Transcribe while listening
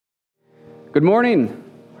Good morning.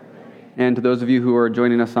 And to those of you who are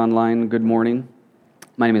joining us online, good morning.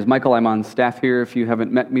 My name is Michael. I'm on staff here if you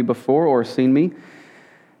haven't met me before or seen me.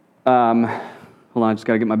 Hold on, I just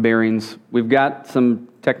got to get my bearings. We've got some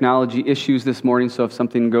technology issues this morning, so if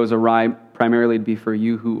something goes awry, primarily it'd be for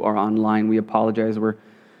you who are online. We apologize. We're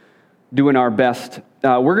doing our best.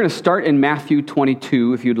 We're going to start in Matthew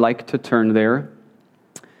 22, if you'd like to turn there.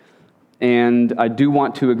 And I do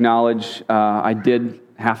want to acknowledge I did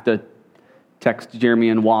have to text Jeremy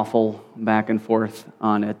and waffle back and forth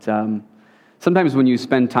on it. Sometimes when you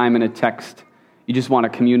spend time in a text, you just want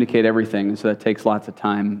to communicate everything, so that takes lots of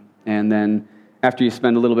time. And then after you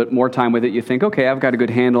spend a little bit more time with it, you think, okay, I've got a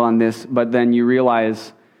good handle on this, but then you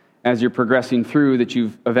realize as you're progressing through that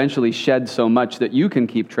you've eventually shed so much that you can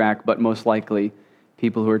keep track, but most likely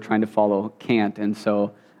people who are trying to follow can't. And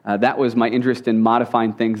so that was my interest in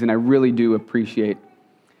modifying things, and I really do appreciate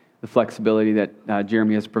the flexibility that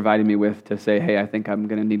Jeremy has provided me with to say, hey, I think I'm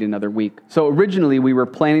going to need another week. So originally we were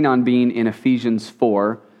planning on being in Ephesians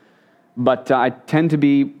 4, but I tend to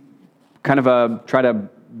be kind of try to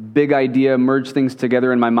big idea, merge things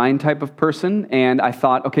together in my mind type of person, and I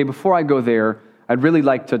thought, okay, before I go there, I'd really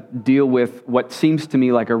like to deal with what seems to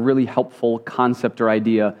me like a really helpful concept or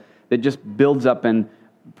idea that just builds up and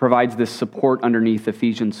provides this support underneath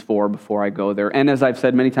Ephesians 4 before I go there. And as I've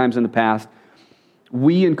said many times in the past,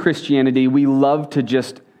 we in Christianity, we love to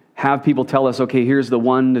just have people tell us, okay, here's the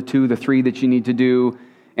 1, the 2, the 3 that you need to do.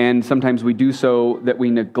 And sometimes we do so that we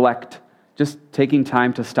neglect just taking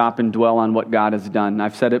time to stop and dwell on what God has done.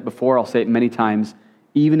 I've said it before, I'll say it many times,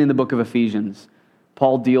 even in the book of Ephesians,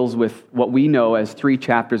 Paul deals with what we know as 3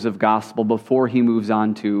 chapters of gospel before he moves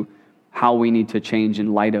on to how we need to change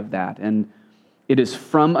in light of that. And it is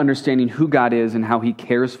from understanding who God is and how he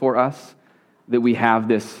cares for us that we have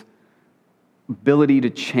this ability to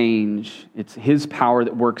change. It's his power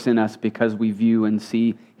that works in us because we view and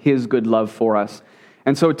see his good love for us.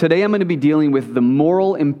 And so today I'm going to be dealing with the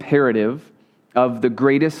moral imperative of the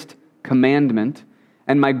greatest commandment.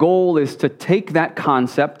 And my goal is to take that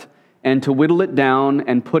concept and to whittle it down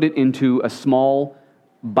and put it into a small,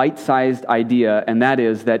 bite-sized idea. And that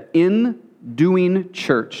is that in doing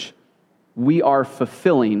church, we are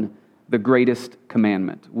fulfilling the greatest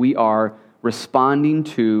commandment. We are responding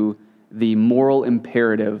to the moral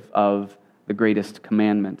imperative of the greatest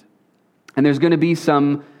commandment. And there's going to be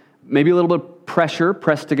some, maybe a little bit of pressure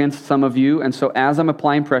pressed against some of you. And so as I'm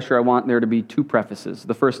applying pressure, I want there to be 2 prefaces.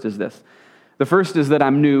 The first is this. The first is that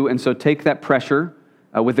I'm new, and so take that pressure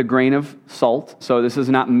with a grain of salt. So this is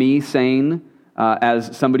not me saying,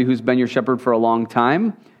 as somebody who's been your shepherd for a long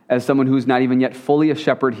time, as someone who's not even yet fully a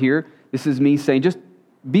shepherd here, this is me saying, just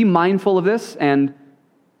be mindful of this and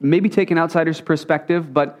maybe take an outsider's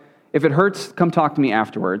perspective, but if it hurts, come talk to me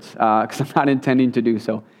afterwards, because I'm not intending to do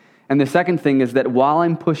so. And the second thing is that while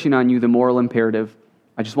I'm pushing on you the moral imperative,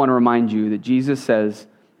 I just want to remind you that Jesus says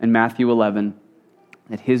in Matthew 11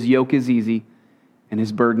 that his yoke is easy and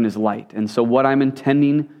his burden is light. And so what I'm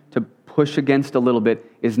intending to push against a little bit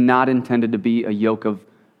is not intended to be a yoke of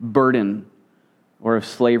burden or of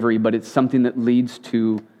slavery, but it's something that leads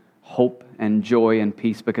to hope and joy and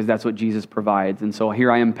peace, because that's what Jesus provides. And so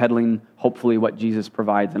here I am peddling, hopefully, what Jesus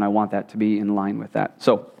provides, and I want that to be in line with that.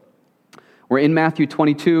 So we're in Matthew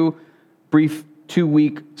 22, brief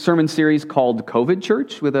 2-week sermon series called COVID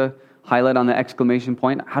Church, with a highlight on the exclamation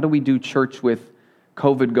point. How do we do church with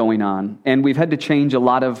COVID going on? And we've had to change a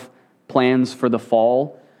lot of plans for the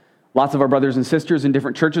fall. Lots of our brothers and sisters in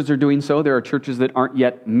different churches are doing so. There are churches that aren't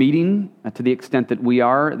yet meeting to the extent that we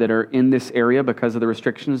are, that are in this area because of the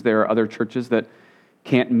restrictions. There are other churches that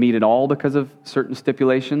can't meet at all because of certain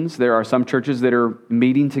stipulations. There are some churches that are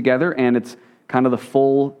meeting together, and it's kind of the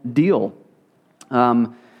full deal.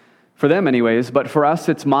 For them anyways, but for us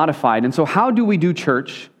it's modified. And so how do we do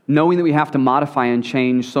church knowing that we have to modify and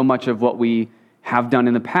change so much of what we have done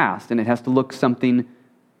in the past? And it has to look something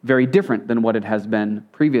very different than what it has been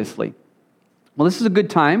previously. Well, this is a good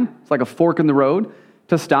time. It's like a fork in the road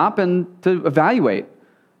to stop and to evaluate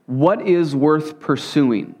what is worth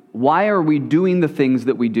pursuing. Why are we doing the things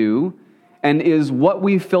that we do? And is what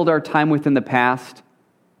we filled our time with in the past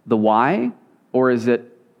the why, or is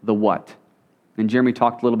it the what? And Jeremy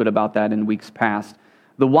talked a little bit about that in weeks past.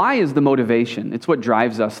 The why is the motivation. It's what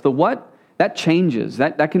drives us. The what, that changes.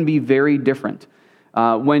 That can be very different.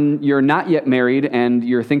 When you're not yet married and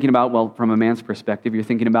you're thinking about, well, from a man's perspective, you're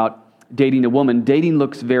thinking about dating a woman, dating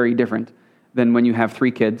looks very different than when you have 3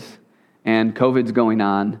 kids and COVID's going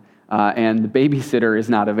on and the babysitter is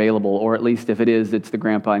not available, or at least if it is, it's the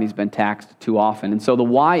grandpa and he's been taxed too often. And so the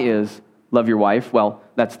why is love your wife. Well,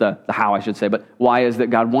 that's the how, I should say, but why is that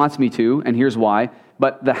God wants me to, and here's why.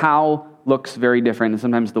 But the how looks very different, and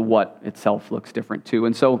sometimes the what itself looks different too.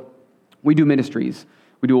 And so we do ministries.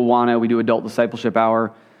 We do Awana, we do Adult Discipleship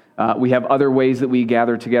Hour. We have other ways that we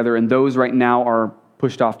gather together, and those right now are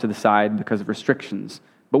pushed off to the side because of restrictions.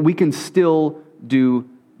 But we can still do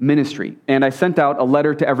ministry. And I sent out a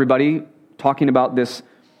letter to everybody talking about this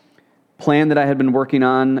plan that I had been working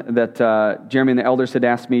on that Jeremy and the elders had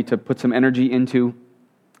asked me to put some energy into.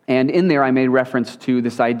 And in there, I made reference to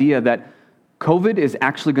this idea that COVID is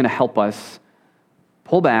actually going to help us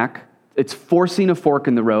pull back. It's forcing a fork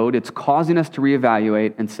in the road. It's causing us to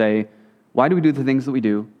reevaluate and say, why do we do the things that we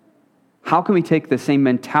do? How can we take the same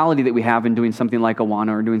mentality that we have in doing something like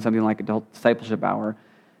Awana or doing something like Adult Discipleship Hour,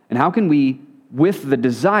 and how can we, with the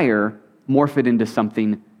desire, morph it into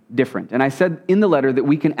something different? And I said in the letter that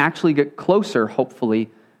we can actually get closer,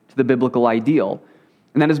 hopefully, to the biblical ideal.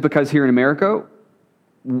 And that is because here in America,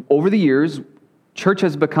 over the years, church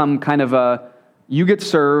has become kind of a, you get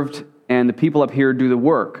served and the people up here do the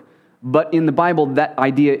work. But in the Bible, that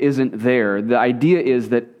idea isn't there. The idea is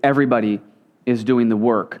that everybody is doing the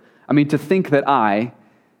work. I mean, to think that I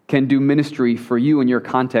can do ministry for you in your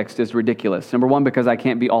context is ridiculous. Number one, because I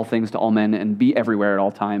can't be all things to all men and be everywhere at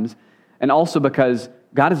all times. And also because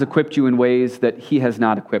God has equipped you in ways that He has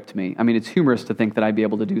not equipped me. I mean, it's humorous to think that I'd be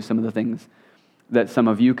able to do some of the things that some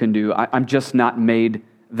of you can do. I'm just not made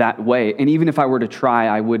that way. And even if I were to try,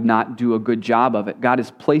 I would not do a good job of it. God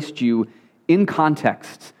has placed you in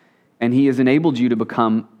contexts, and He has enabled you to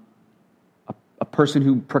become a person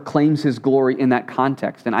who proclaims His glory in that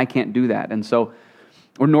context, and I can't do that. And so,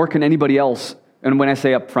 or nor can anybody else. And when I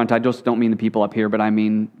say up front, I just don't mean the people up here, but I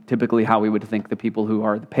mean typically how we would think the people who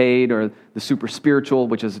are the paid or the super spiritual,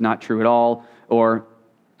 which is not true at all, or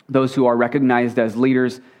those who are recognized as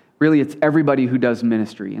leaders. Really, it's everybody who does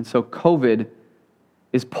ministry. And so COVID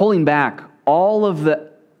is pulling back all of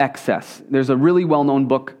the excess. There's a really well-known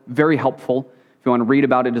book, very helpful. If you want to read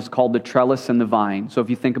about it, it's called The Trellis and the Vine. So if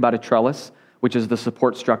you think about a trellis, which is the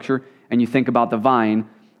support structure, and you think about the vine,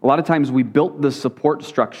 a lot of times we built the support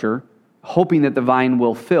structure hoping that the vine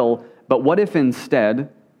will fill, but what if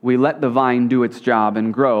instead we let the vine do its job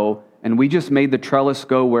and grow, and we just made the trellis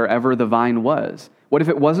go wherever the vine was? What if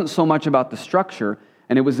it wasn't so much about the structure,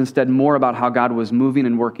 and it was instead more about how God was moving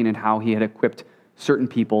and working and how He had equipped certain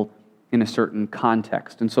people in a certain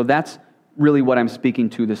context? And so that's really what I'm speaking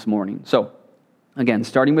to this morning. So, again,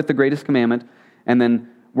 starting with the greatest commandment, and then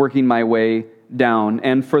working my way down.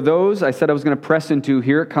 And for those, I said I was going to press into,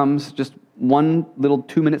 here it comes, just one little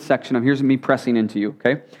 2-minute section of here's me pressing into you,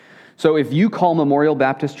 okay? So if you call Memorial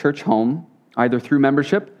Baptist Church home, either through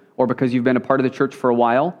membership or because you've been a part of the church for a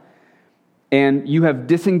while, and you have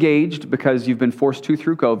disengaged because you've been forced to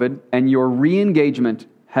through COVID, and your re-engagement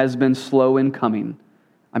has been slow in coming,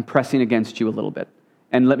 I'm pressing against you a little bit.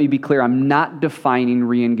 And let me be clear, I'm not defining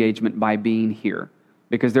re-engagement by being here,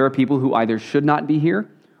 because there are people who either should not be here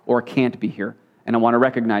or can't be here. And I want to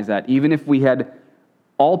recognize that. Even if we had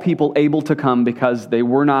all people able to come because they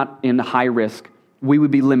were not in high risk, we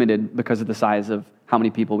would be limited because of the size of how many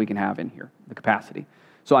people we can have in here, the capacity.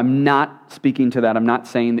 So I'm not speaking to that. I'm not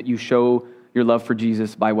saying that you show your love for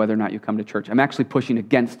Jesus by whether or not you come to church. I'm actually pushing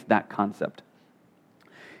against that concept.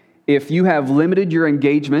 If you have limited your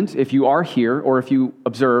engagement, if you are here or if you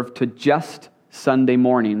observe to just Sunday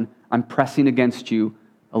morning, I'm pressing against you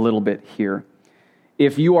a little bit here.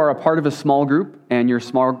 If you are a part of a small group and your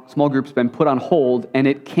small group's been put on hold and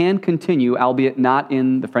it can continue, albeit not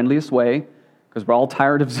in the friendliest way, because we're all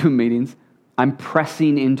tired of Zoom meetings, I'm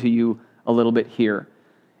pressing into you a little bit here.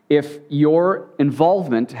 If your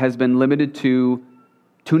involvement has been limited to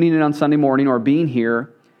tuning in on Sunday morning or being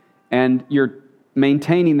here, and you're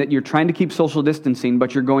maintaining that you're trying to keep social distancing,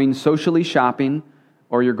 but you're going socially shopping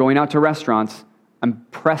or you're going out to restaurants, I'm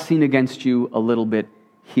pressing against you a little bit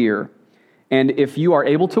here. And if you are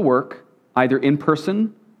able to work, either in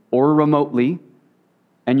person or remotely,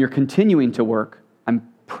 and you're continuing to work,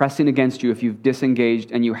 I'm pressing against you if you've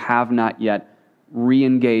disengaged and you have not yet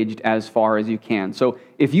re-engaged as far as you can. So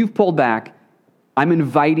if you've pulled back, I'm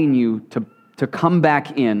inviting you to come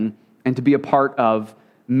back in and to be a part of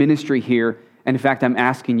ministry here. And in fact, I'm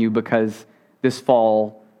asking you because this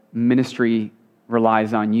fall, ministry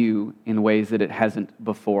relies on you in ways that it hasn't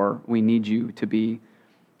before. We need you to be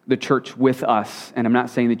the church with us. And I'm not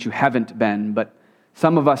saying that you haven't been, but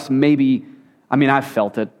some of us maybe, I've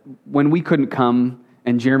felt it. When we couldn't come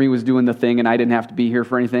and Jeremy was doing the thing and I didn't have to be here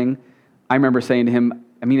for anything, I remember saying to him,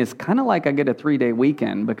 it's kind of like I get a 3-day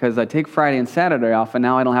weekend because I take Friday and Saturday off and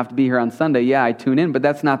now I don't have to be here on Sunday. Yeah, I tune in, but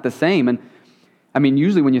that's not the same. And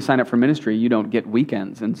usually when you sign up for ministry, you don't get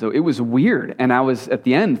weekends. And so it was weird. And I was at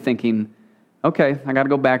the end thinking, okay, I got to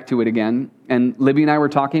go back to it again. And Libby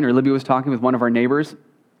was talking with one of our neighbors,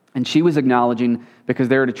 and she was acknowledging, because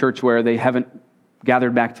they're at a church where they haven't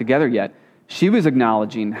gathered back together yet, she was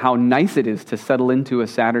acknowledging how nice it is to settle into a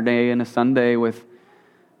Saturday and a Sunday with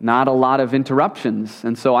not a lot of interruptions.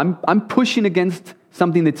 And so I'm pushing against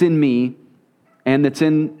something that's in me and that's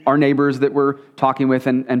in our neighbors that we're talking with,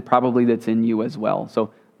 and probably that's in you as well.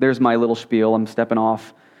 So there's my little spiel. I'm stepping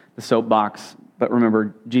off the soapbox. But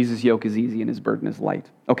remember, Jesus' yoke is easy and his burden is light.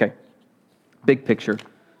 Okay, big picture.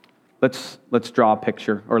 Let's draw a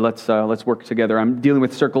picture, or let's work together. I'm dealing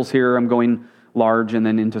with circles here. I'm going large and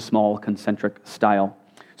then into small concentric style.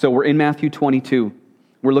 So we're in Matthew 22.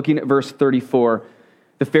 We're looking at verse 34.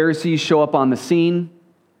 The Pharisees show up on the scene.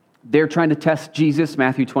 They're trying to test Jesus.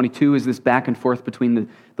 Matthew 22 is this back and forth between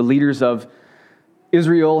the leaders of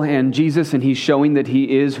Israel and Jesus, and he's showing that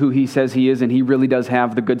he is who he says he is, and he really does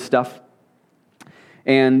have the good stuff.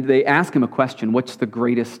 And they ask him a question: what's the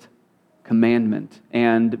greatest commandment?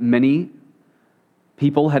 And many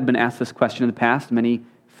people had been asked this question in the past, many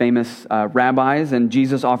famous rabbis, and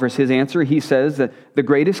Jesus offers his answer. He says that the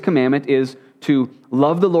greatest commandment is to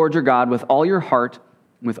love the Lord your God with all your heart,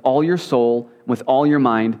 with all your soul, with all your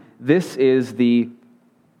mind. This is the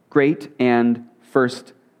great and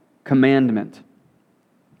first commandment.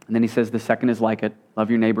 And then he says the second is like it: love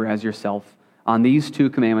your neighbor as yourself. On these two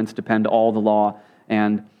commandments depend all the law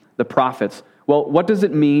and the prophets. Well, what does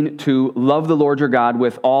it mean to love the Lord your God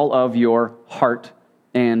with all of your heart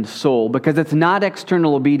and soul? Because it's not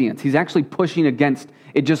external obedience. He's actually pushing against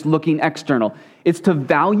it just looking external. It's to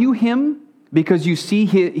value him because you see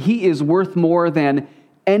he is worth more than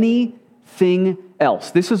anything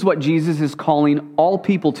else. This is what Jesus is calling all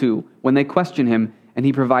people to when they question him, and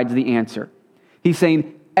he provides the answer. He's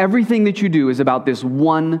saying everything that you do is about this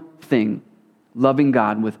one thing: loving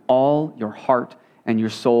God with all your heart and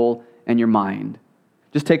your soul and your mind.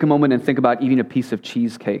 Just take a moment and think about eating a piece of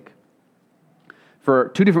cheesecake. For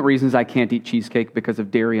two different reasons, I can't eat cheesecake: because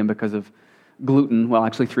of dairy and because of gluten. Well,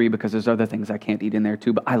 actually three, because there's other things I can't eat in there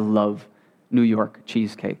too, but I love New York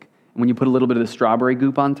cheesecake. And when you put a little bit of the strawberry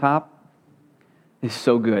goop on top, it's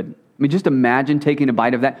so good. I mean, just imagine taking a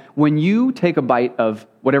bite of that. When you take a bite of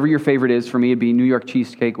whatever your favorite is, for me it'd be New York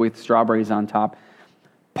cheesecake with strawberries on top,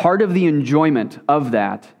 part of the enjoyment of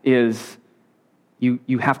that is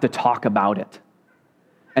you have to talk about it.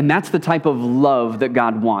 And that's the type of love that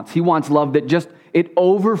God wants. He wants love that just, it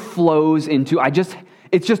overflows into,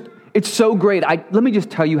 it's so great. Let me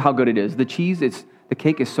just tell you how good it is. The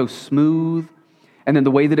cake is so smooth. And then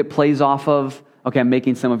the way that it plays off of, okay, I'm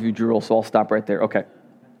making some of you drool, so I'll stop right there. Okay.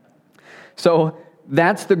 So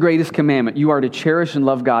that's the greatest commandment. You are to cherish and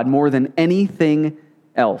love God more than anything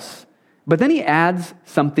else. But then he adds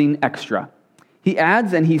something extra. He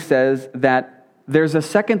adds and he says that there's a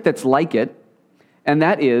second that's like it, and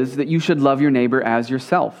that is that you should love your neighbor as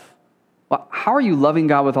yourself. Well, how are you loving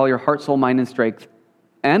God with all your heart, soul, mind, and strength,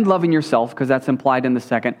 and loving yourself, because that's implied in the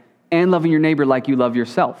second, and loving your neighbor like you love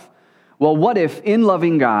yourself? Well, what if in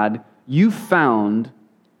loving God, you found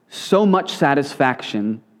so much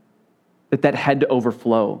satisfaction that had to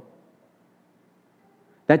overflow?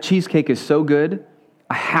 That cheesecake is so good,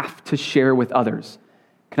 I have to share with others.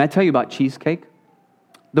 Can I tell you about cheesecake?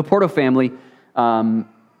 The Porto family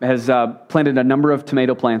has planted a number of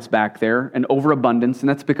tomato plants back there, an overabundance, and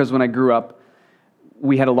that's because when I grew up,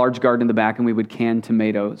 we had a large garden in the back, and we would can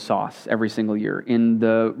tomato sauce every single year in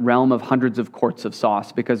the realm of hundreds of quarts of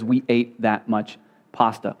sauce because we ate that much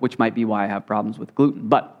pasta, which might be why I have problems with gluten,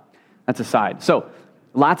 but that's aside. So,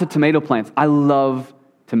 lots of tomato plants. I love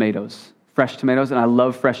tomatoes, fresh tomatoes, and I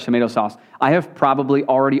love fresh tomato sauce. I have probably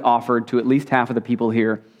already offered to at least half of the people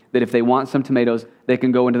here that if they want some tomatoes, they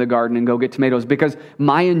can go into the garden and go get tomatoes, because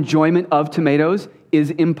my enjoyment of tomatoes is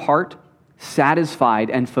in part satisfied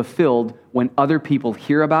and fulfilled when other people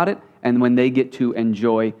hear about it and when they get to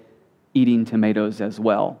enjoy eating tomatoes as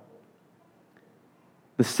well.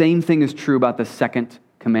 The same thing is true about the second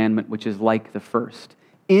commandment, which is like the first.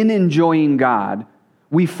 In enjoying God,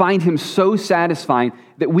 we find him so satisfying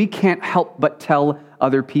that we can't help but tell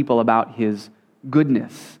other people about his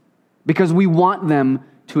goodness, because we want them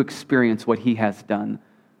to experience what he has done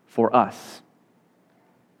for us.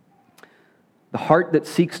 The heart that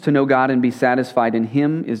seeks to know God and be satisfied in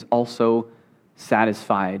him is also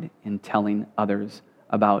satisfied in telling others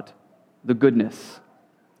about the goodness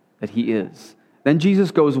that he is. Then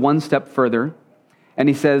Jesus goes one step further, and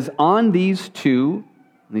he says, on these two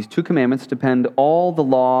commandments depend all the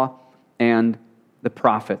law and the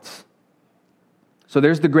prophets. So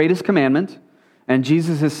there's the greatest commandment, and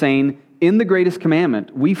Jesus is saying, in the greatest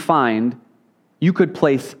commandment, we find you could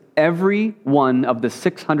place every one of the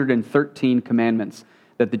 613 commandments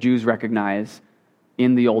that the Jews recognize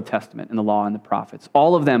in the Old Testament, in the law and the prophets.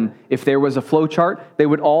 All of them, if there was a flow chart, they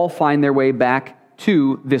would all find their way back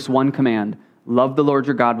to this one command: love the Lord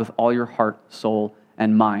your God with all your heart, soul,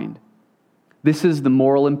 and mind. This is the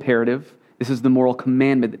moral imperative. This is the moral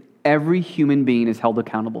commandment that every human being is held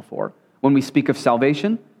accountable for. When we speak of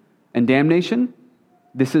salvation and damnation,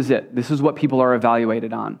 this is it. This is what people are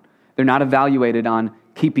evaluated on. They're not evaluated on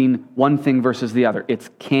keeping one thing versus the other. It's,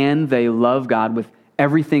 can they love God with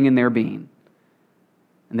everything in their being?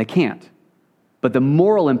 And they can't. But the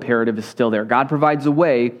moral imperative is still there. God provides a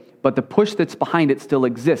way, but the push that's behind it still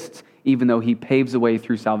exists, even though he paves a way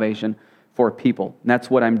through salvation for people. And that's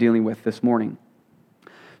what I'm dealing with this morning.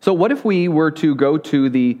 So what if we were to go to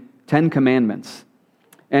the 10 Commandments?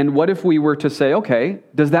 And what if we were to say, okay,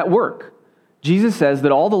 does that work? Jesus says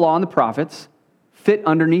that all the law and the prophets fit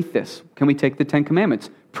underneath this. Can we take the 10 Commandments?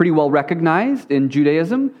 Pretty well recognized in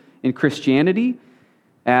Judaism, in Christianity,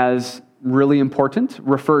 as really important,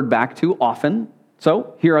 referred back to often.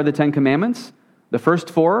 So here are the 10 Commandments. The first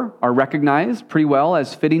 4 are recognized pretty well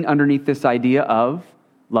as fitting underneath this idea of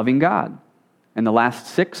loving God. And the last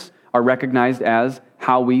 6 are recognized as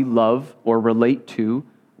how we love or relate to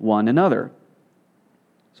one another.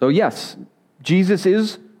 So yes, Jesus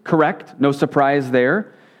is correct, no surprise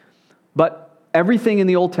there. But everything in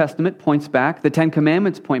the Old Testament points back, the 10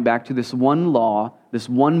 Commandments point back to this one law, this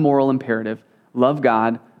one moral imperative: love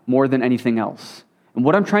God more than anything else. And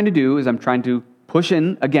what I'm trying to do is I'm trying to push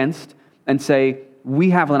in against and say, we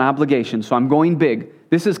have an obligation, so I'm going big.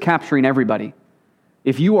 This is capturing everybody.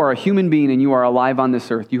 If you are a human being and you are alive on this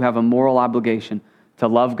earth, you have a moral obligation to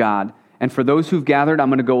love God. And for those who've gathered, I'm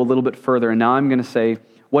going to go a little bit further. And now I'm going to say,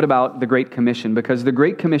 what about the Great Commission? Because the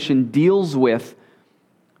Great Commission deals with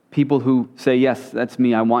people who say, yes, that's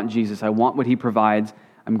me. I want Jesus. I want what he provides.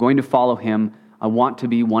 I'm going to follow him. I want to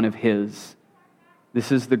be one of his.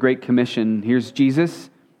 This is the Great Commission. Here's Jesus.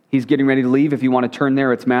 He's getting ready to leave. If you want to turn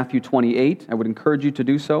there, it's Matthew 28. I would encourage you to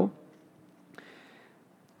do so.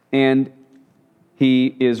 And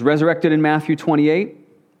he is resurrected in Matthew 28.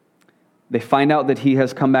 They find out that he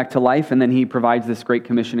has come back to life, and then he provides this Great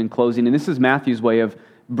Commission in closing. And this is Matthew's way of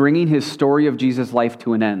bringing his story of Jesus' life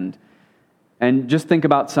to an end. And just think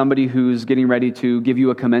about somebody who's getting ready to give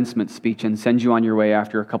you a commencement speech and send you on your way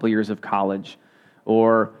after a couple years of college.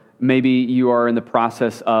 Or maybe you are in the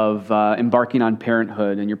process of embarking on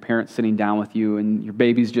parenthood, and your parents sitting down with you, and your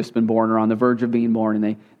baby's just been born or on the verge of being born,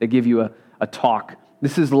 and they give you a talk.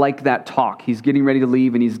 This is like that talk. He's getting ready to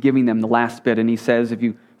leave, and he's giving them the last bit. And he says, if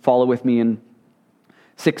you follow with me in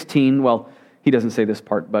 16, well, he doesn't say this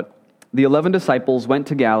part, but the 11 disciples went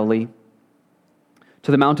to Galilee, to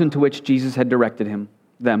the mountain to which Jesus had directed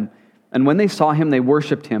them. And when they saw him, they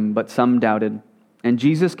worshipped him, but some doubted. And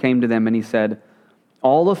Jesus came to them, and he said,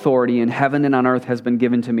 all authority in heaven and on earth has been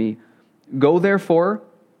given to me. Go therefore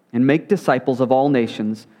and make disciples of all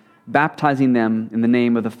nations, baptizing them in the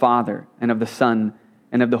name of the Father and of the Son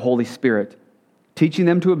and of the Holy Spirit, teaching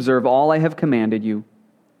them to observe all I have commanded you.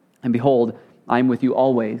 And behold, I am with you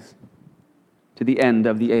always to the end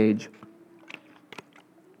of the age.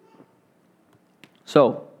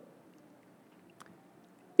 So,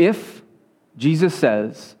 if Jesus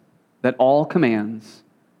says that all commands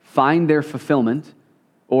find their fulfillment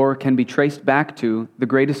or can be traced back to the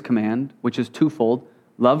greatest command, which is twofold,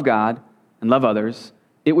 love God and love others,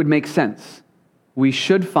 it would make sense. We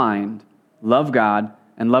should find love God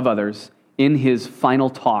and love others in his final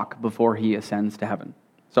talk before he ascends to heaven.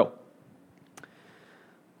 So,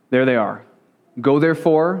 there they are. Go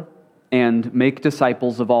therefore and make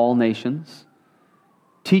disciples of all nations,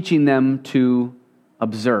 teaching them to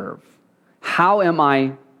observe. How am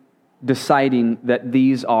I deciding that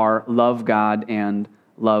these are love God and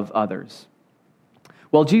love others?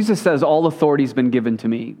 Well, Jesus says all authority has been given to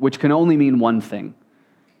me, which can only mean one thing.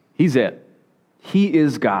 He's it. He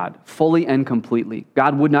is God, fully and completely.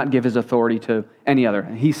 God would not give his authority to any other.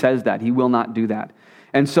 He says that. He will not do that.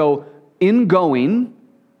 And so, in going,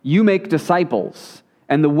 you make disciples.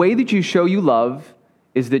 And the way that you show you love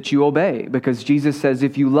is that you obey. Because Jesus says,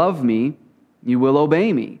 if you love me, you will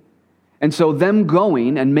obey me. And so them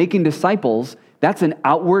going and making disciples, that's an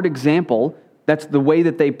outward example. That's the way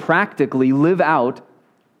that they practically live out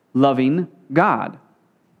loving God,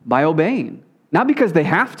 by obeying. Not because they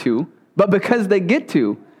have to, but because they get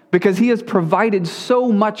to. Because he has provided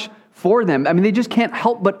so much for them. I mean, they just can't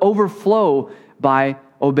help but overflow by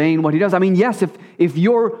obeying what he does. I mean, yes, if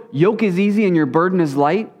your yoke is easy and your burden is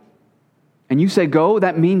light, and you say go,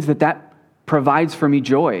 that means that provides for me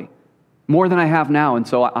joy, more than I have now, and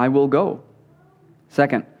so I will go.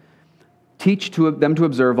 Second, Teach them to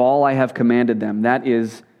observe all I have commanded them. That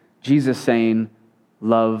is Jesus saying,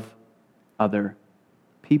 love other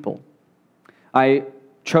people. I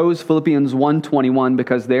chose Philippians 1:21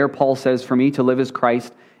 because there Paul says, for me to live is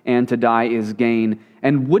Christ and to die is gain.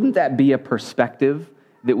 And wouldn't that be a perspective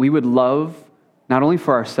that we would love not only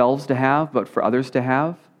for ourselves to have, but for others to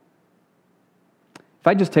have? If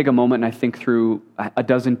I just take a moment and I think through a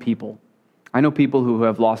dozen people, I know people who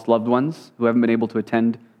have lost loved ones, who haven't been able to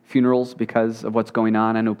attend funerals because of what's going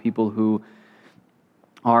on. I know people who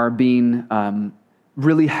are being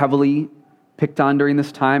really heavily picked on during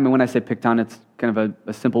this time. And when I say picked on, it's kind of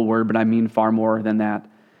a simple word, but I mean far more than that.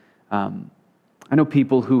 I know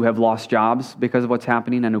people who have lost jobs because of what's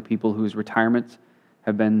happening. I know people whose retirements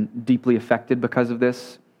have been deeply affected because of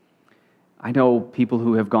this. I know people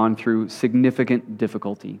who have gone through significant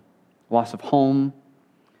difficulty, loss of home.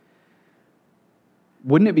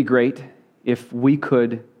 Wouldn't it be great if we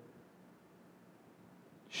could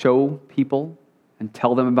show people and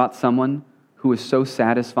tell them about someone who is so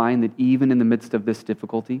satisfying that even in the midst of this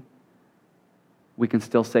difficulty, we can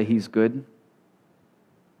still say he's good?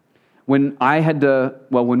 When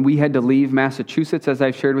we had to leave Massachusetts, as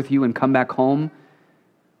I've shared with you, and come back home,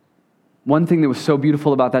 one thing that was so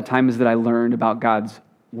beautiful about that time is that I learned about God's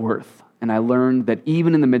worth. And I learned that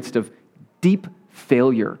even in the midst of deep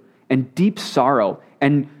failure and deep sorrow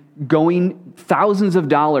and going thousands of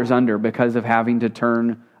dollars under because of having to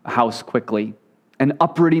turn a house quickly and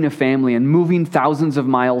uprooting a family and moving thousands of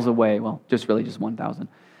miles away, just 1,000,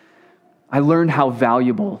 I learned how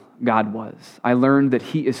valuable God was. I learned that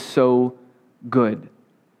he is so good.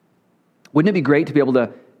 Wouldn't it be great to be able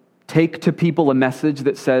to take to people a message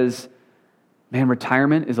that says, man,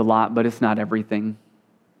 retirement is a lot, but it's not everything.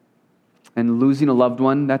 And losing a loved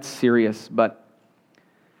one, that's serious, but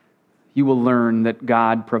you will learn that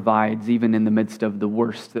God provides even in the midst of the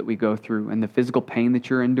worst that we go through and the physical pain that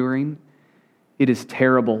you're enduring. It is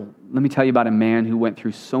terrible. Let me tell you about a man who went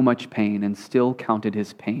through so much pain and still counted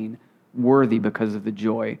his pain worthy because of the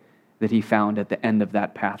joy that he found at the end of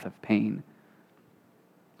that path of pain.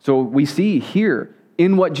 So we see here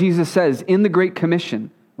in what Jesus says in the Great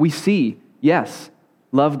Commission, we see, yes,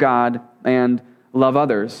 love God and love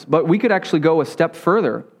others. But we could actually go a step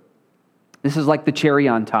further. This is like the cherry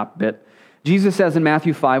on top bit. Jesus says in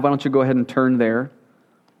Matthew 5, why don't you go ahead and turn there,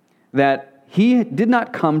 that he did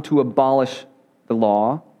not come to abolish the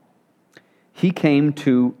law. He came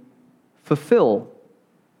to fulfill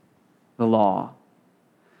the law.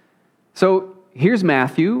 So here's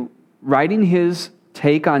Matthew writing his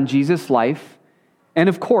take on Jesus' life. And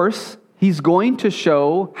of course, he's going to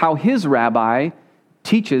show how his rabbi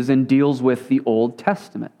teaches and deals with the Old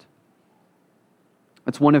Testament.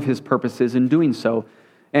 That's one of his purposes in doing so.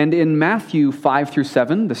 And in Matthew 5 through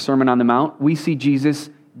 7, the Sermon on the Mount, we see Jesus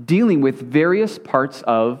dealing with various parts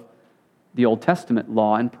of the Old Testament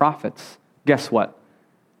law and prophets. Guess what?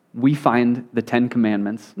 We find the 10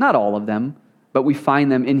 Commandments, not all of them, but we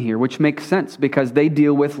find them in here, which makes sense because they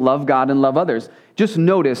deal with love God and love others. Just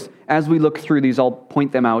notice, as we look through these, I'll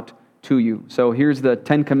point them out to you. So here's the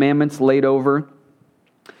 10 Commandments laid over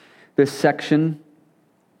this section.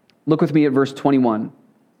 Look with me at verse 21.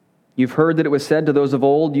 You've heard that it was said to those of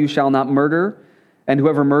old, you shall not murder, and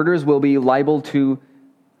whoever murders will be liable to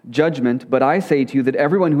judgment. But I say to you that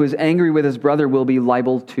everyone who is angry with his brother will be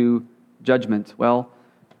liable to judgment. Well,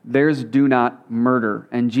 there's do not murder.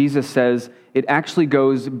 And Jesus says it actually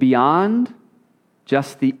goes beyond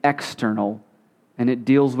just the external, and it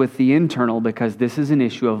deals with the internal because this is an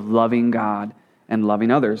issue of loving God and loving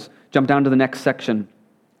others. Jump down to the next section.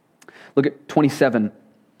 Look at 27.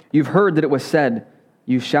 You've heard that it was said,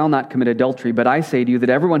 you shall not commit adultery, but I say to you that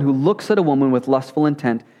everyone who looks at a woman with lustful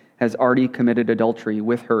intent has already committed adultery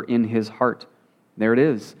with her in his heart. There it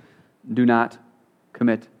is. Do not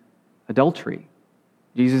commit adultery.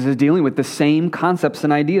 Jesus is dealing with the same concepts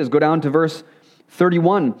and ideas. Go down to verse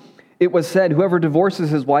 31. It was said, whoever divorces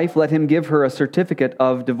his wife, let him give her a certificate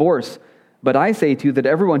of divorce. But I say to you that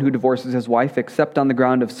everyone who divorces his wife, except on the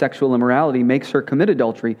ground of sexual immorality, makes her commit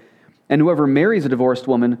adultery. And whoever marries a divorced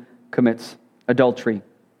woman commits adultery.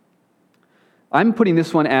 I'm putting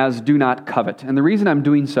this one as do not covet. And the reason I'm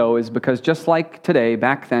doing so is because just like today,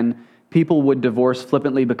 back then, people would divorce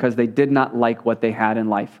flippantly because they did not like what they had in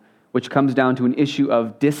life, which comes down to an issue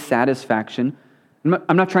of dissatisfaction.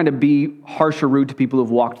 I'm not trying to be harsh or rude to people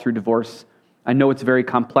who've walked through divorce. I know it's very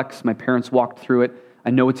complex. My parents walked through it.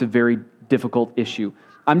 I know it's a very difficult issue.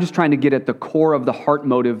 I'm just trying to get at the core of the heart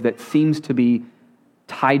motive that seems to be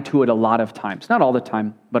tied to it a lot of times. Not all the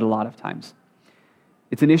time, but a lot of times.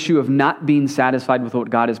 It's an issue of not being satisfied with what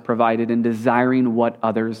God has provided and desiring what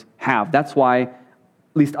others have. That's why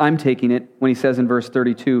least I'm taking it, when he says in verse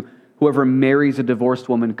 32, whoever marries a divorced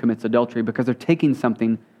woman commits adultery, because they're taking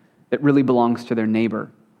something that really belongs to their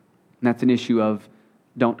neighbor. And that's an issue of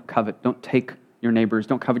don't covet. Don't take your neighbor's,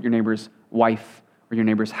 don't covet your neighbor's wife or your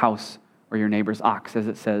neighbor's house or your neighbor's ox, as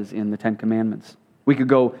it says in the Ten Commandments. We could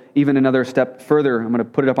go even another step further. I'm going to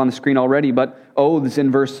put it up on the screen already, but oaths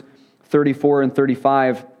in verse 34 and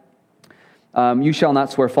 35. You shall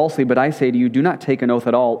not swear falsely, but I say to you, do not take an oath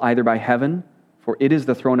at all, either by heaven, for it is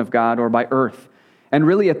the throne of God, or by earth. And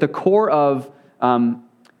really at the core of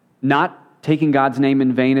not taking God's name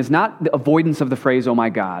in vain is not the avoidance of the phrase, oh my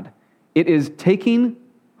God. It is taking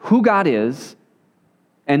who God is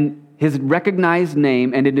and his recognized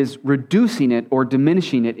name, and it is reducing it or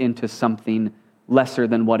diminishing it into something lesser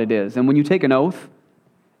than what it is. And when you take an oath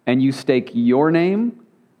and you stake your name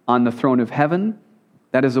on the throne of heaven,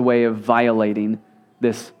 that is a way of violating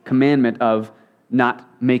this commandment of not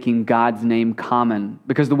making God's name common.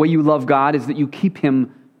 Because the way you love God is that you keep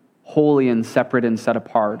him holy and separate and set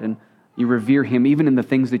apart, and you revere him even in the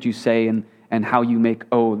things that you say and how you make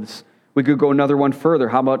oaths. We could go another one further.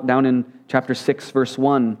 How about down in chapter 6, verse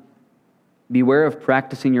 1? Beware of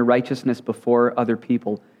practicing your righteousness before other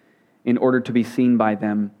people in order to be seen by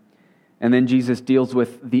them. And then Jesus deals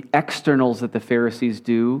with the externals that the Pharisees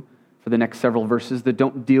do for the next several verses that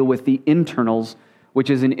don't deal with the internals, which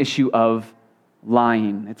is an issue of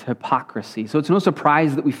lying. It's hypocrisy. So it's no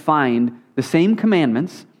surprise that we find the same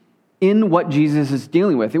commandments in what Jesus is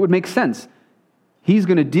dealing with. It would make sense. He's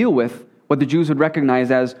going to deal with what the Jews would recognize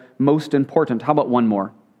as most important. How about one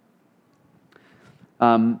more?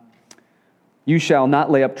 You shall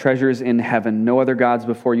not lay up treasures in heaven, no other gods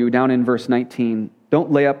before you. Down in verse 19,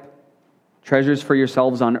 don't lay up treasures for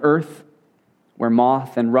yourselves on earth, where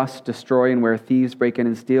moth and rust destroy and where thieves break in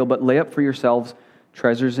and steal, but lay up for yourselves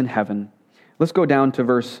treasures in heaven. Let's go down to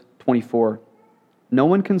verse 24. No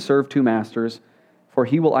one can serve two masters, for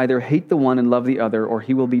he will either hate the one and love the other, or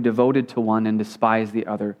he will be devoted to one and despise the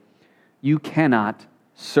other. You cannot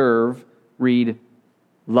serve, read,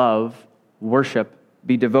 love, worship,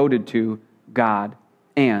 be devoted to God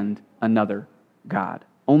and another God.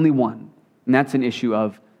 Only one. And that's an issue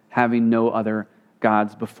of having no other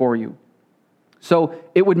gods before you. So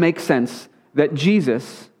it would make sense that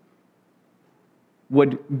Jesus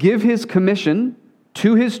would give his commission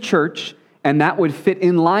to his church, and that would fit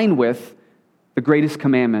in line with the greatest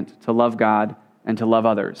commandment, to love God and to love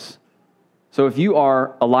others. So if you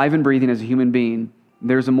are alive and breathing as a human being,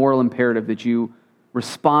 there's a moral imperative that you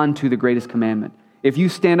respond to the greatest commandment. If you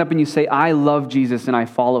stand up and you say, I love Jesus and I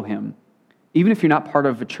follow him, even if you're not part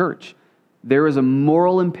of a church, there is a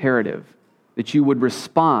moral imperative that you would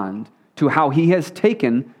respond to how he has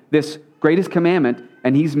taken this greatest commandment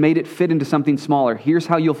and he's made it fit into something smaller. Here's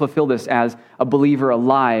how you'll fulfill this as a believer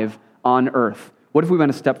alive on earth. What if we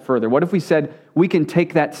went a step further? What if we said we can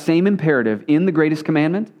take that same imperative in the greatest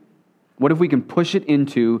commandment? What if we can push it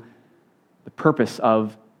into the purpose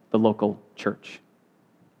of the local church?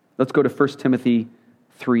 Let's go to 1 Timothy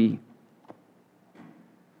 3.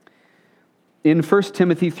 In 1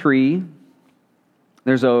 Timothy 3,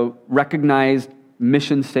 there's a recognized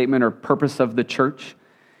mission statement or purpose of the church.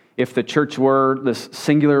 If the church were this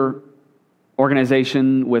singular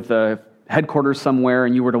organization with a headquarters somewhere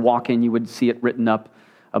and you were to walk in, you would see it written up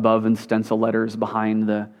above in stencil letters behind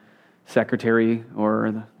the secretary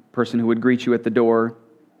or the person who would greet you at the door.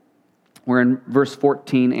 We're in verse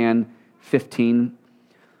 14 and 15.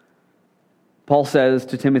 Paul says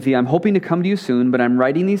to Timothy, I'm hoping to come to you soon, but I'm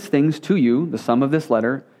writing these things to you, the sum of this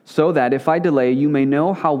letter, so that if I delay, you may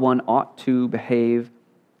know how one ought to behave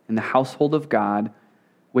in the household of God,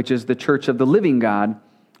 which is the church of the living God,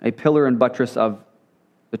 a pillar and buttress of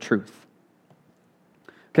the truth.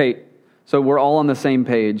 Okay, so we're all on the same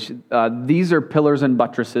page. These are pillars and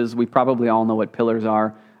buttresses. We probably all know what pillars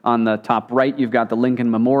are. On the top right, you've got the Lincoln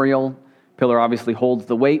Memorial. Pillar obviously holds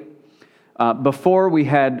the weight. Before, we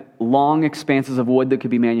had long expanses of wood that could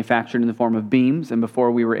be manufactured in the form of beams, and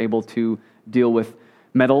before we were able to deal with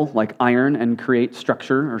metal like iron and create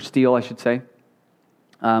structure, or steel, I should say.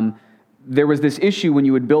 There was this issue when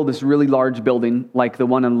you would build this really large building, like the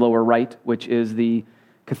one on the lower right, which is the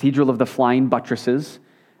Cathedral of the Flying Buttresses.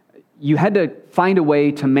 You had to find a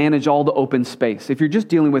way to manage all the open space. If you're just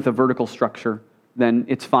dealing with a vertical structure, then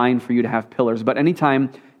it's fine for you to have pillars. But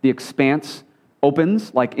anytime the expanse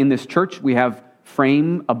opens, like in this church, we have a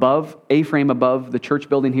frame above the church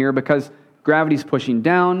building here, because gravity's pushing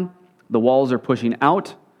down, the walls are pushing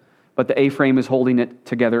out, but the A-frame is holding it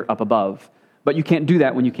together up above. But you can't do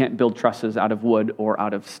that when you can't build trusses out of wood or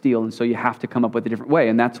out of steel, and so you have to come up with a different way,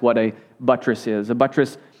 and that's what a buttress is. A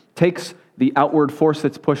buttress takes the outward force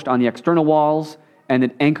that's pushed on the external walls and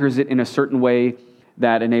it anchors it in a certain way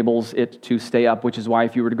that enables it to stay up, which is why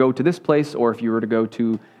if you were to go to this place, or if you were to go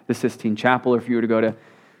to the Sistine Chapel, or if you were to go to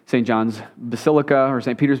St. John's Basilica or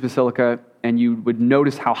St. Peter's Basilica, and you would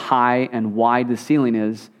notice how high and wide the ceiling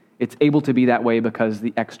is, it's able to be that way because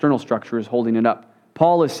the external structure is holding it up.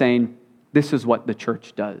 Paul is saying this is what the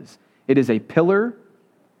church does. It is a pillar,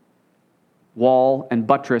 wall, and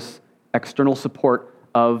buttress external support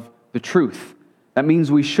of the truth. That means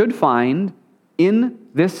we should find in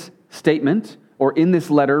this statement, or in this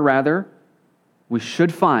letter rather, we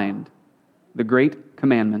should find the Great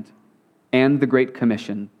Commandment and the Great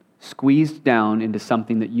Commission squeezed down into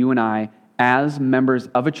something that you and I, as members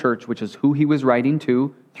of a church, which is who he was writing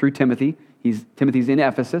to through Timothy, Timothy's in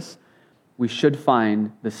Ephesus, we should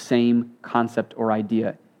find the same concept or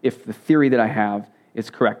idea if the theory that I have is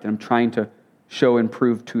correct. And I'm trying to show and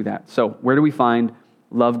prove to that. So where do we find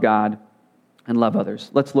love God and love others?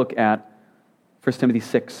 Let's look at 1 Timothy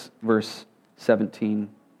 6, verse 17.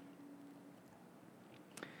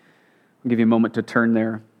 I'll give you a moment to turn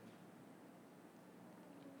there.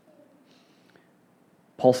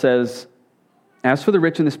 Paul says, "As for the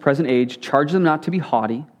rich in this present age, charge them not to be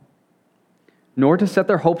haughty, nor to set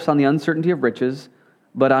their hopes on the uncertainty of riches,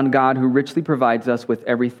 but on God who richly provides us with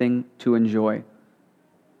everything to enjoy.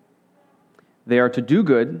 They are to do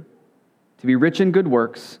good, to be rich in good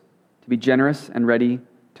works, to be generous and ready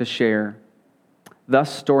to share,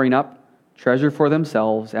 thus storing up treasure for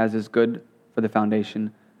themselves as is good for the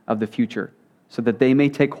foundation of the future, so that they may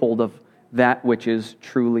take hold of that which is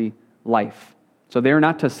truly life." So they are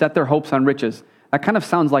not to set their hopes on riches. That kind of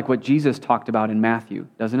sounds like what Jesus talked about in Matthew,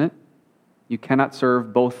 doesn't it? You cannot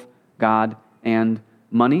serve both God and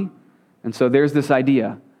money. And so there's this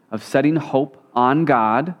idea of setting hope on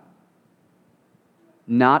God,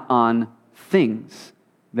 not on things.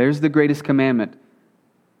 There's the greatest commandment,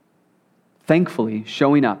 thankfully,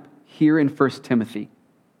 showing up here in 1 Timothy.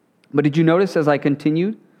 But did you notice as I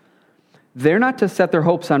continued? They're not to set their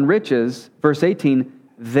hopes on riches. Verse 18,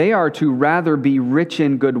 they are to rather be rich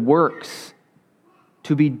in good works,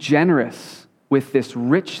 to be generous with this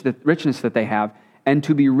richness that they have, and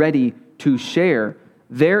to be ready to share.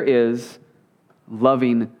 There is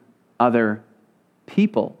loving other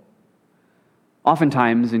people.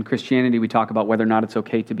 Oftentimes in Christianity we talk about whether or not it's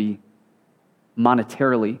okay to be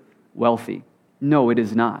monetarily wealthy. No, it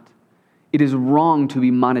is not. It is wrong to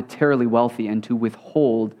be monetarily wealthy and to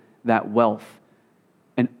withhold that wealth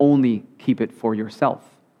and only keep it for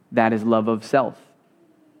yourself. That is love of self.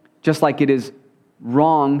 Just like it is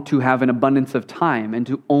wrong to have an abundance of time and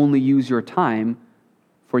to only use your time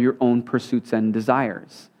for your own pursuits and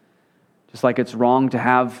desires. Just like it's wrong to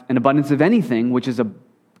have an abundance of anything, which is a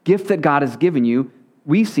gift that God has given you,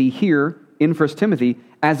 we see here in 1 Timothy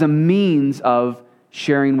as a means of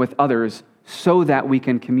sharing with others so that we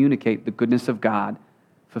can communicate the goodness of God,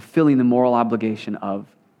 fulfilling the moral obligation of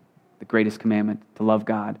the greatest commandment, to love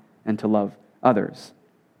God and to love others.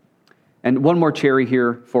 And one more cherry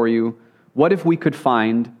here for you. What if we could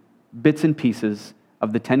find bits and pieces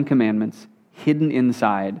of the 10 Commandments hidden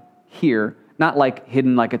inside here? Not like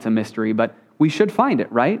hidden like it's a mystery, but we should find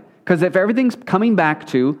it, right? Because if everything's coming back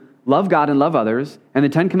to love God and love others, and the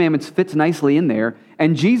 10 Commandments fits nicely in there,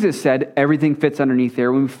 and Jesus said everything fits underneath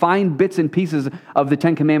there, when we find bits and pieces of the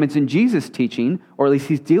 10 Commandments in Jesus' teaching, or at least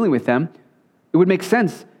he's dealing with them, it would make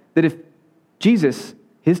sense that if Jesus,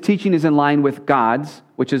 his teaching is in line with God's,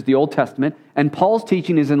 which is the Old Testament, and Paul's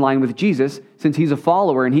teaching is in line with Jesus, since he's a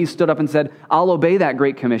follower and he stood up and said, I'll obey that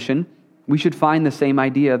Great Commission, we should find the same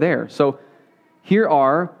idea there. So here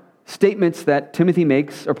are statements that Timothy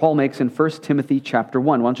makes, or Paul makes in 1 Timothy chapter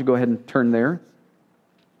 1. Why don't you go ahead and turn there.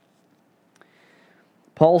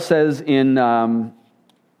 Paul says in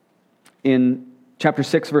chapter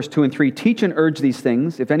 6, verse 2 and 3, teach and urge these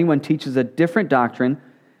things. If anyone teaches a different doctrine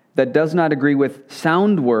that does not agree with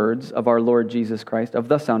sound words of our Lord Jesus Christ, of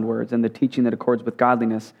the sound words, and the teaching that accords with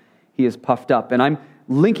godliness, he is puffed up. And I'm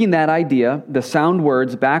linking that idea, the sound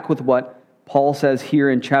words, back with what Paul says here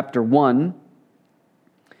in chapter 1,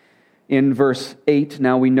 in verse 8.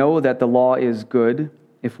 Now we know that the law is good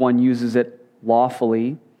if one uses it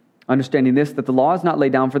lawfully, understanding this, that the law is not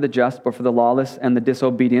laid down for the just, but for the lawless and the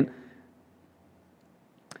disobedient.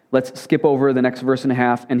 Let's skip over the next verse and a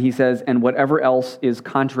half, and he says, and whatever else is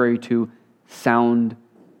contrary to sound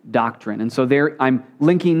doctrine. And so there I'm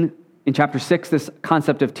linking in chapter 6 this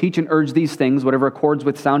concept of teach and urge these things, whatever accords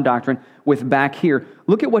with sound doctrine, with back here.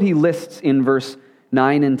 Look at what he lists in verse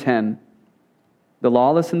 9 and 10. The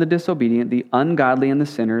lawless and the disobedient, the ungodly and the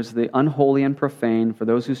sinners, the unholy and profane, for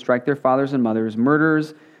those who strike their fathers and mothers,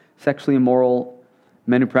 murderers, sexually immoral,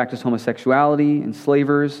 men who practice homosexuality,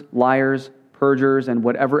 enslavers, liars, perjurers, and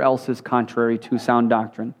whatever else is contrary to sound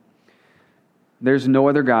doctrine. There's no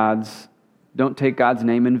other gods. Don't take God's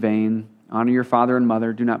name in vain. Honor your father and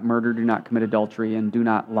mother. Do not murder. Do not commit adultery. And do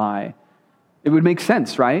not lie. It would make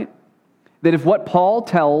sense, right? That if what Paul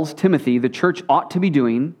tells Timothy the church ought to be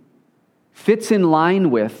doing fits in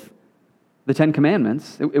line with the Ten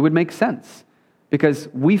Commandments, it would make sense. Because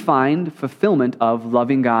we find fulfillment of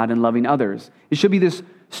loving God and loving others. It should be this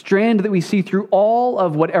strand that we see through all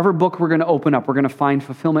of whatever book we're going to open up. We're going to find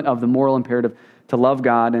fulfillment of the moral imperative to love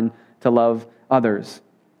God and to love others.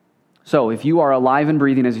 So if you are alive and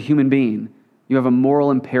breathing as a human being, you have a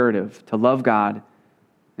moral imperative to love God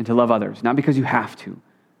and to love others. Not because you have to,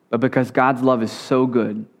 but because God's love is so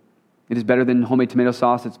good. It is better than homemade tomato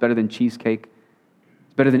sauce. It's better than cheesecake.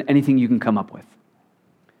 It's better than anything you can come up with.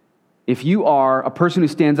 If you are a person who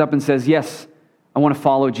stands up and says, yes, I want to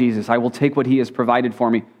follow Jesus, I will take what he has provided for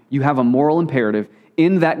me, you have a moral imperative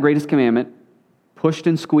in that greatest commandment, pushed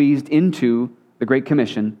and squeezed into the Great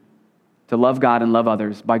Commission to love God and love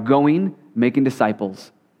others by going, making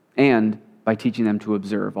disciples, and by teaching them to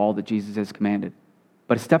observe all that Jesus has commanded.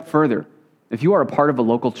 But a step further, if you are a part of a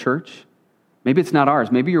local church, maybe it's not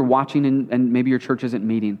ours, maybe you're watching and maybe your church isn't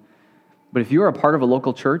meeting, but if you're a part of a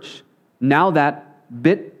local church, now that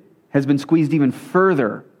bit has been squeezed even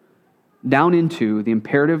further down into the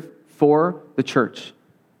imperative for the church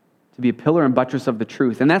to be a pillar and buttress of the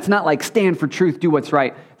truth. And that's not like stand for truth, do what's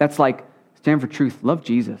right. That's like stand for truth, love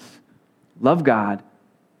Jesus, love God,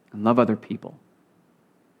 and love other people.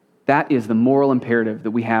 That is the moral imperative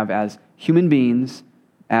that we have as human beings,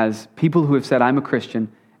 as people who have said, I'm a Christian,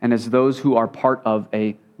 and as those who are part of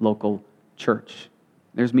a local church.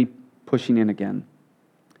 There's me pushing in again.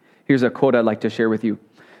 Here's a quote I'd like to share with you.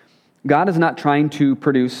 God is not trying to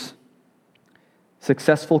produce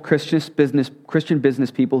successful Christian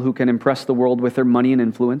business people who can impress the world with their money and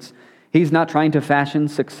influence. He's not trying to fashion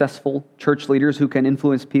successful church leaders who can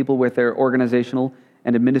influence people with their organizational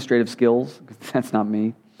and administrative skills. That's not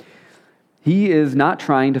me. He is not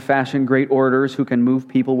trying to fashion great orators who can move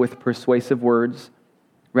people with persuasive words.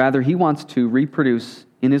 Rather, he wants to reproduce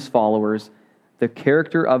in his followers the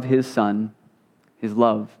character of his Son, his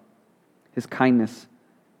love, his kindness,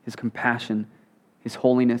 his compassion, his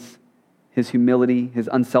holiness, his humility, his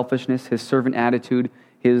unselfishness, his servant attitude,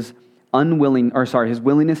 his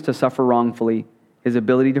willingness to suffer wrongfully, his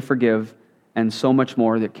ability to forgive, and so much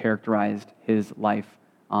more that characterized his life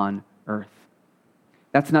on earth.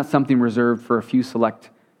 That's not something reserved for a few select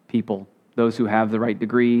people, those who have the right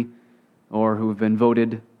degree or who have been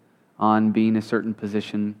voted on being a certain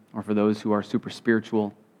position, or for those who are super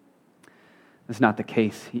spiritual. That's not the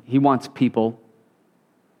case. He wants people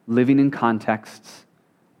living in contexts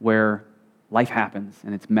where life happens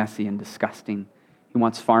and it's messy and disgusting. He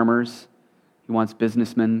wants farmers. He wants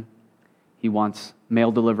businessmen. He wants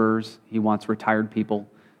mail deliverers. He wants retired people.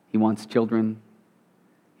 He wants children.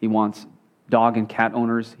 He wants dog and cat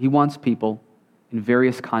owners. He wants people in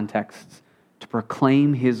various contexts to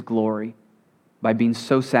proclaim his glory by being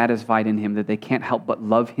so satisfied in him that they can't help but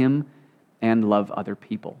love him and love other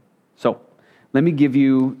people. So, let me give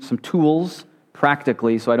you some tools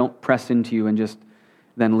practically so I don't press into you and just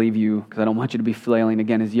then leave you, because I don't want you to be flailing.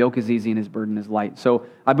 Again, his yoke is easy and his burden is light. So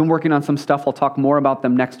I've been working on some stuff. I'll talk more about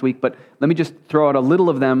them next week, but let me just throw out a little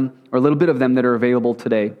of them, or a little bit of them that are available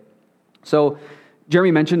today. So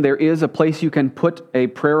Jeremy mentioned there is a place you can put a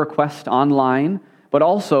prayer request online, but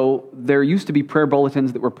also there used to be prayer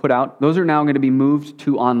bulletins that were put out. Those are now going to be moved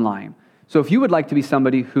to online. So if you would like to be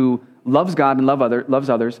somebody who loves God and loves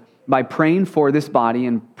others by praying for this body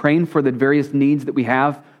and praying for the various needs that we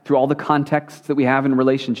have through all the contexts that we have in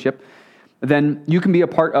relationship, then you can be a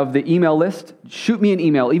part of the email list. Shoot me an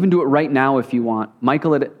email. Even do it right now if you want.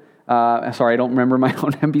 Michael at, I don't remember my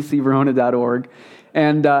own, mbcverona.org.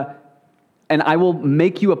 And I will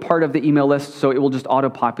make you a part of the email list, so it will just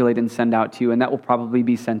auto-populate and send out to you, and that will probably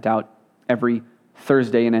be sent out every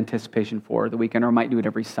Thursday in anticipation for the weekend, or I might do it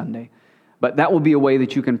every Sunday. But that will be a way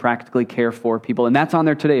that you can practically care for people, and that's on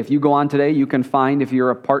there today. If you go on today, you can find, if you're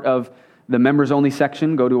a part of the members-only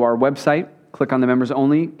section, go to our website, click on the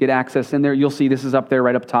members-only, get access in there. You'll see this is up there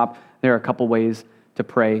right up top. There are a couple ways to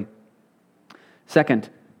pray. Second,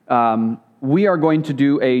 we are going to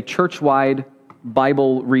do a church-wide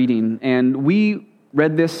Bible reading, and we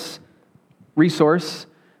read this resource.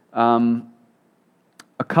 People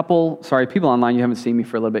online, you haven't seen me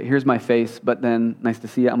for a little bit. Here's my face, but then nice to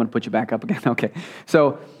see you. I'm going to put you back up again. Okay.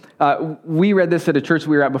 So we read this at a church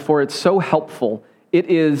we were at before. It's so helpful. It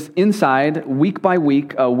is inside, week by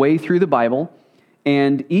week, a way through the Bible.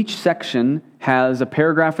 And each section has a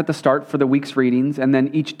paragraph at the start for the week's readings, and then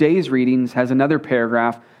each day's readings has another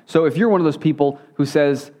paragraph. So if you're one of those people who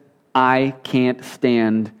says, I can't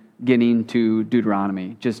stand getting to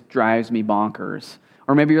Deuteronomy, just drives me bonkers.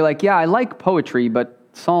 Or maybe you're like, yeah, I like poetry, but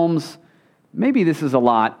Psalms, maybe this is a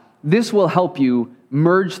lot. This will help you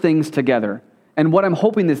merge things together. And what I'm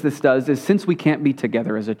hoping this does is, since we can't be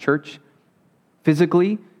together as a church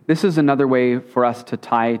physically, this is another way for us to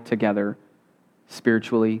tie together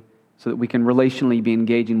spiritually so that we can relationally be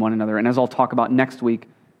engaging one another. And as I'll talk about next week,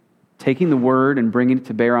 taking the word and bringing it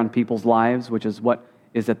to bear on people's lives, which is what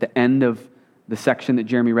is at the end of the section that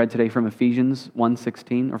Jeremy read today from Ephesians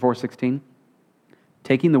 1:16 or 4:16.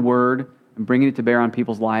 Taking the word and bringing it to bear on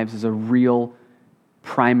people's lives is a real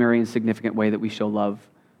primary and significant way that we show love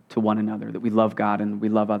to one another, that we love God and we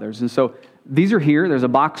love others. And so these are here. There's a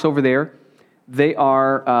box over there. They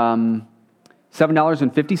are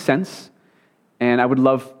 $7.50, and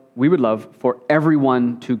we would love for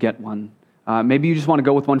everyone to get one. Maybe you just want to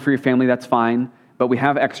go with one for your family, that's fine, but we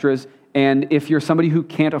have extras. And if you're somebody who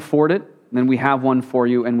can't afford it, then we have one for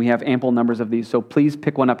you, and we have ample numbers of these. So please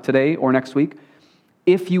pick one up today or next week.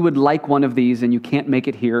 If you would like one of these and you can't make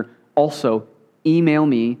it here, also email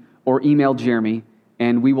me or email Jeremy,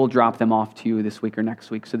 and we will drop them off to you this week or next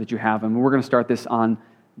week so that you have them. We're going to start this on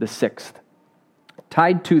the 6th.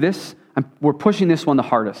 Tied to this, we're pushing this one the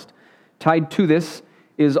hardest. Tied to this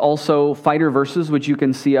is also fighter verses, which you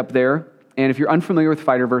can see up there. And if you're unfamiliar with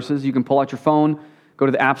fighter verses, you can pull out your phone, go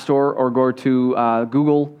to the App Store, or go to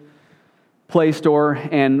Google Play Store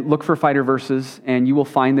and look for fighter verses, and you will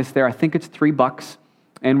find this there. I think it's $3.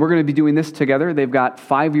 And we're going to be doing this together. They've got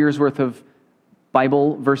 5 years worth of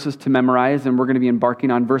Bible verses to memorize, and we're going to be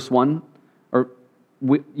embarking on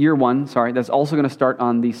year 1, that's also going to start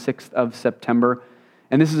on the 6th of September.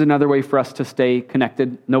 And this is another way for us to stay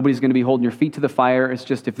connected. Nobody's going to be holding your feet to the fire. It's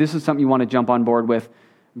just, if this is something you want to jump on board with,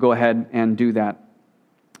 go ahead and do that.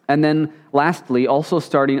 And then lastly, also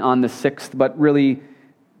starting on the 6th, but really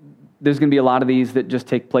there's going to be a lot of these that just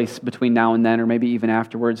take place between now and then, or maybe even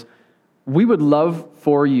afterwards. We would love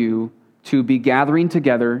for you to be gathering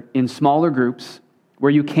together in smaller groups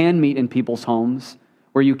where you can meet in people's homes,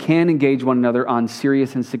 where you can engage one another on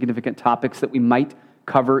serious and significant topics that we might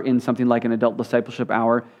cover in something like an adult discipleship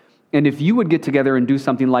hour. And if you would get together and do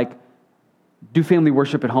something like do family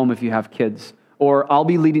worship at home if you have kids, or I'll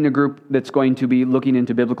be leading a group that's going to be looking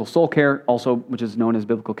into biblical soul care, also which is known as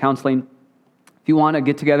biblical counseling. If you want to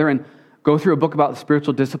get together and go through a book about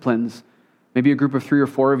spiritual disciplines, maybe a group of 3 or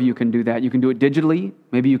 4 of you can do that. You can do it digitally.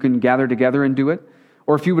 Maybe you can gather together and do it.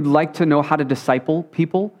 Or if you would like to know how to disciple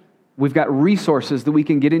people, we've got resources that we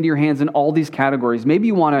can get into your hands in all these categories. Maybe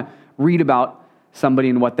you want to read about somebody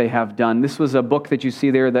and what they have done. This was a book that you see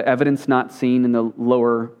there, The Evidence Not Seen, in the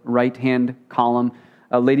lower right-hand column.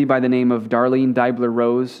 A lady by the name of Darlene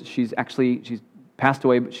Deibler-Rose. She's passed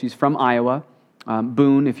away, but she's from Iowa.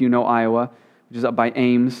 Boone, if you know Iowa, which is up by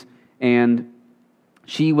Ames. And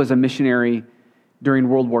she was a missionary during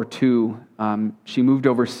World War II. She moved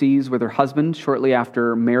overseas with her husband shortly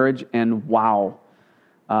after marriage, and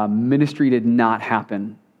ministry did not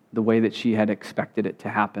happen the way that she had expected it to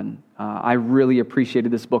happen. I really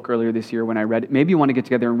appreciated this book earlier this year when I read it. Maybe you want to get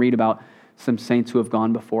together and read about some saints who have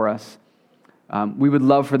gone before us. We would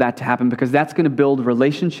love for that to happen, because that's going to build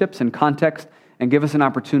relationships and context and give us an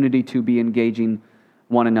opportunity to be engaging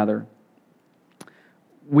one another.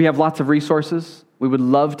 We have lots of resources. We would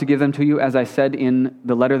love to give them to you. As I said in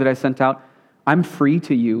the letter that I sent out, I'm free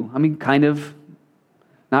to you. I mean, kind of,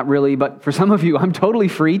 not really, but for some of you, I'm totally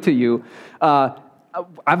free to you.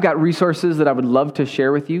 I've got resources that I would love to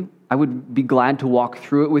share with you. I would be glad to walk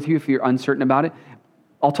through it with you if you're uncertain about it.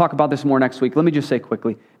 I'll talk about this more next week. Let me just say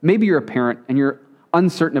quickly, maybe you're a parent and you're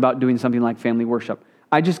uncertain about doing something like family worship.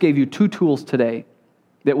 I just gave you 2 tools today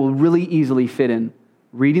that will really easily fit in.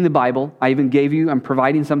 Reading the Bible. I'm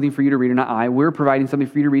providing something for you to read, we're providing something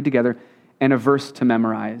for you to read together, and a verse to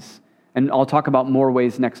memorize. And I'll talk about more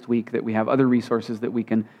ways next week that we have other resources that we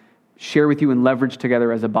can share with you and leverage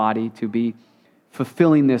together as a body to be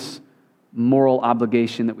fulfilling this moral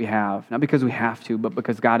obligation that we have. Not because we have to, but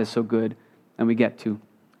because God is so good and we get to.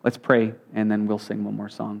 Let's pray, and then we'll sing one more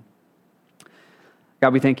song.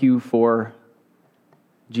 God, we thank you for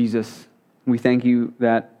Jesus. We thank you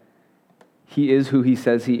that he is who he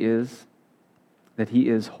says he is, that he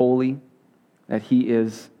is holy, that he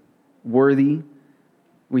is worthy.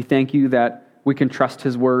 We thank you that we can trust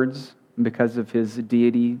his words because of his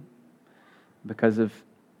deity, because of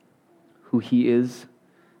who he is.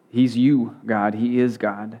 He's you, God. He is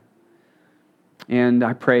God. And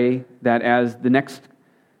I pray that as the next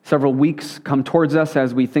several weeks come towards us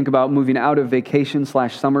as we think about moving out of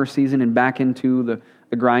vacation/summer season and back into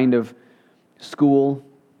the grind of school.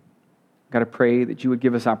 Got to pray that you would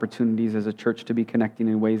give us opportunities as a church to be connecting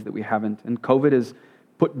in ways that we haven't. And COVID has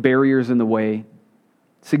put barriers in the way,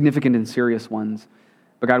 significant and serious ones.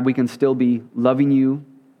 But God, we can still be loving you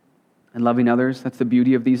and loving others. That's the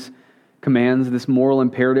beauty of these commands, this moral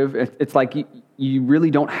imperative. It's like you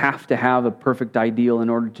really don't have to have a perfect ideal in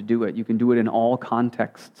order to do it. You can do it in all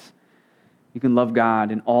contexts. You can love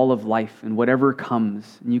God in all of life and whatever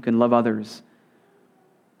comes, and you can love others.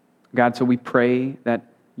 God, so we pray that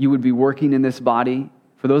you would be working in this body.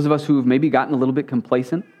 For those of us who have maybe gotten a little bit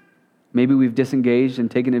complacent, maybe we've disengaged and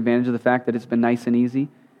taken advantage of the fact that it's been nice and easy.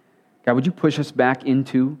 God, would you push us back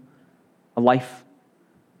into a life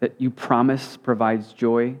that you promise provides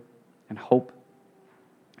joy and hope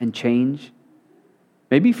and change?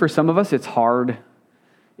 Maybe for some of us it's hard.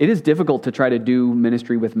 It is difficult to try to do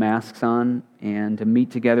ministry with masks on and to meet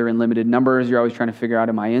together in limited numbers. You're always trying to figure out,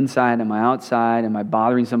 am I inside? Am I outside? Am I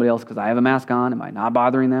bothering somebody else because I have a mask on? Am I not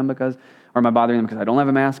bothering them or am I bothering them because I don't have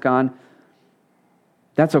a mask on?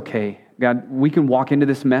 That's okay. God, we can walk into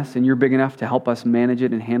this mess and you're big enough to help us manage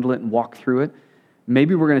it and handle it and walk through it.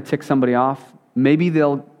 Maybe we're going to tick somebody off. Maybe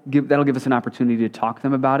that'll give us an opportunity to talk to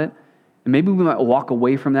them about it. And maybe we might walk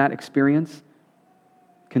away from that experience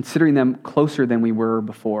considering them closer than we were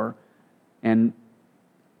before and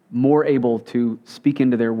more able to speak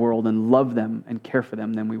into their world and love them and care for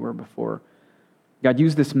them than we were before. God,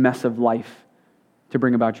 use this mess of life to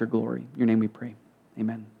bring about your glory. In your name we pray.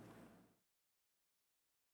 Amen.